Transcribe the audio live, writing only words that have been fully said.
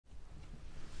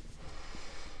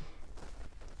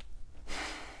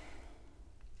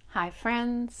Hi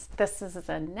friends, this is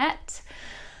Annette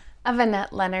of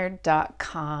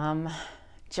AnnetteLeonard.com,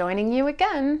 joining you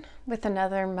again with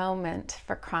another moment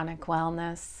for chronic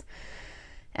wellness.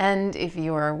 And if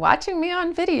you are watching me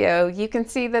on video, you can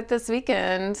see that this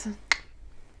weekend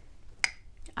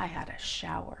I had a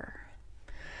shower.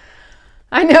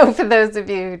 I know for those of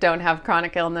you who don't have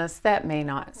chronic illness, that may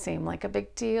not seem like a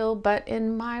big deal, but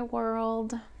in my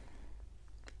world,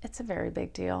 it's a very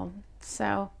big deal.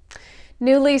 So,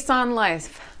 new lease on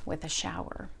life with a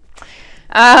shower.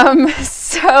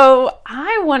 So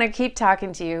I want to keep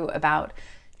talking to you about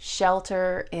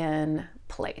shelter in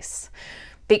place,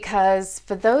 because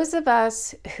for those of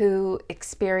us who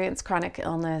experience chronic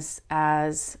illness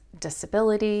as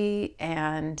disability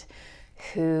and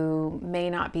who may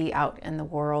not be out in the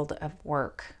world of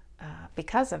work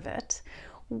because of it,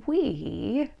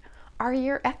 we are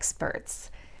your experts.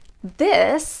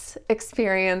 This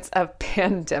experience of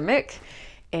pandemic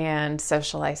and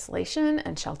social isolation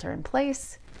and shelter in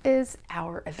place is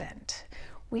our event.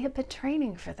 We have been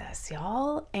training for this,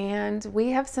 y'all, and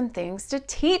we have some things to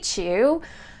teach you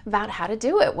about how to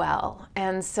do it well.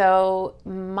 And so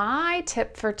my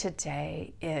tip for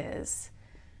today is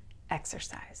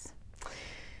exercise.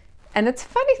 And it's a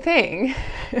funny thing,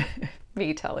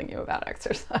 me telling you about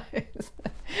exercise,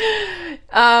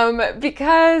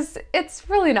 because it's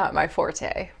really not my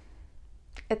forte.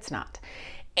 It's not.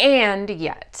 And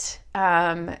yet,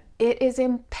 it is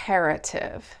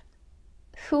imperative,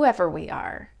 whoever we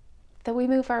are, that we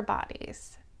move our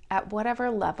bodies at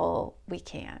whatever level we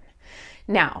can.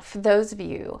 Now, for those of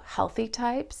you healthy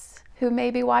types who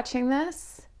may be watching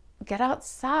this, get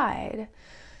outside,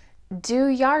 do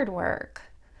yard work,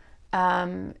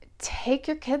 take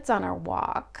your kids on a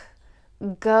walk,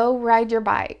 go ride your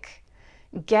bike,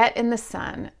 get in the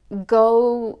sun,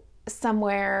 go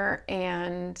somewhere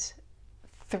and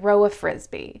throw a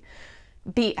frisbee,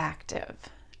 be active.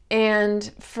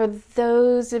 And for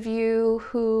those of you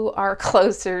who are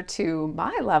closer to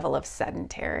my level of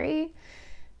sedentary,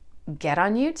 get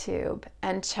on YouTube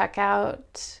and check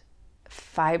out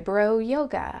fibro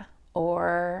yoga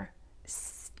or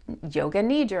yoga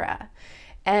nidra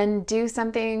and do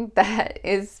something that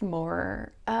is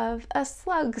more of a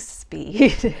slug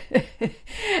speed.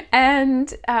 And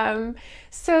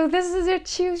so this is a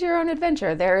choose your own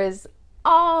adventure. There is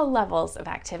all levels of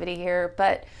activity here,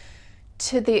 but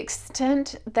to the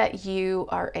extent that you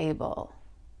are able,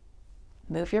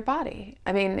 move your body.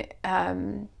 I mean,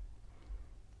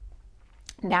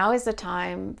 now is the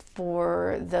time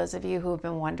for those of you who have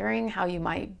been wondering how you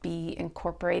might be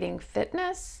incorporating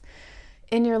fitness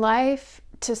in your life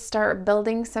to start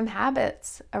building some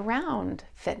habits around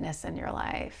fitness in your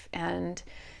life. And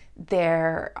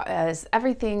there is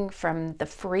everything from the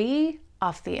free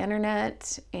off the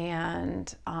internet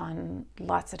and on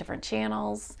lots of different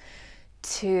channels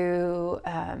to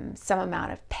some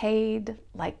amount of paid,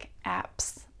 like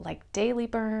apps like Daily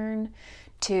Burn,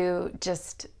 to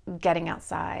just getting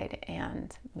outside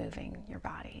and moving your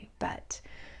body. But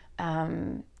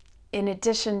in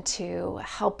addition to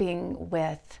helping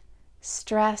with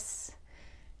stress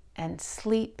and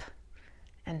sleep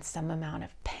and some amount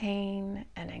of pain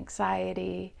and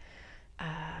anxiety,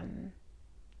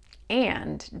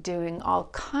 and doing all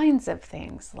kinds of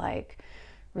things like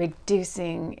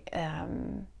reducing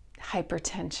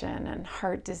hypertension and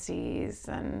heart disease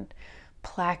and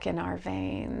plaque in our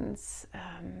veins,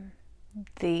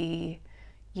 the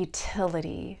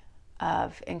utility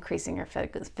of increasing our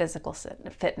physical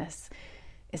fitness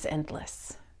is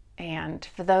endless. And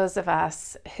for those of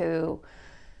us who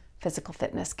physical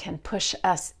fitness can push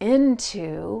us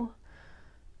into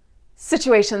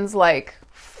situations like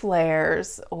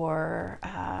flares or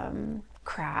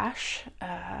crash,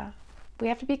 we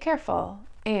have to be careful,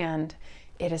 and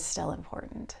it is still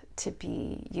important to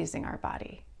be using our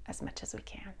body as much as we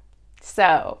can.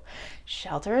 So,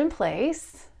 shelter in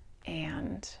place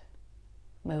and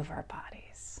move our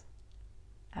bodies.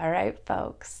 All right,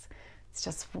 folks, it's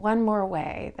just one more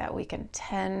way that we can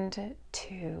tend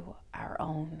to our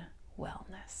own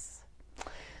wellness.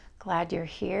 Glad you're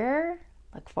here.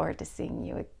 Look forward to seeing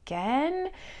you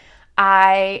again.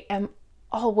 I am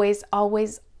always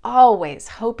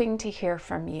hoping to hear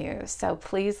from you. So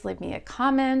please leave me a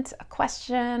comment, a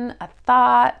question, a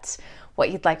thought,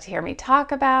 what you'd like to hear me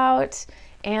talk about,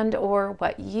 and or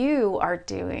what you are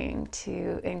doing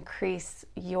to increase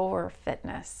your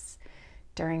fitness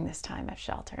during this time of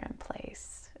shelter in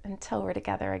place. Until we're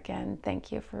together again,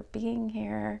 thank you for being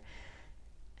here,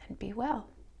 and be well.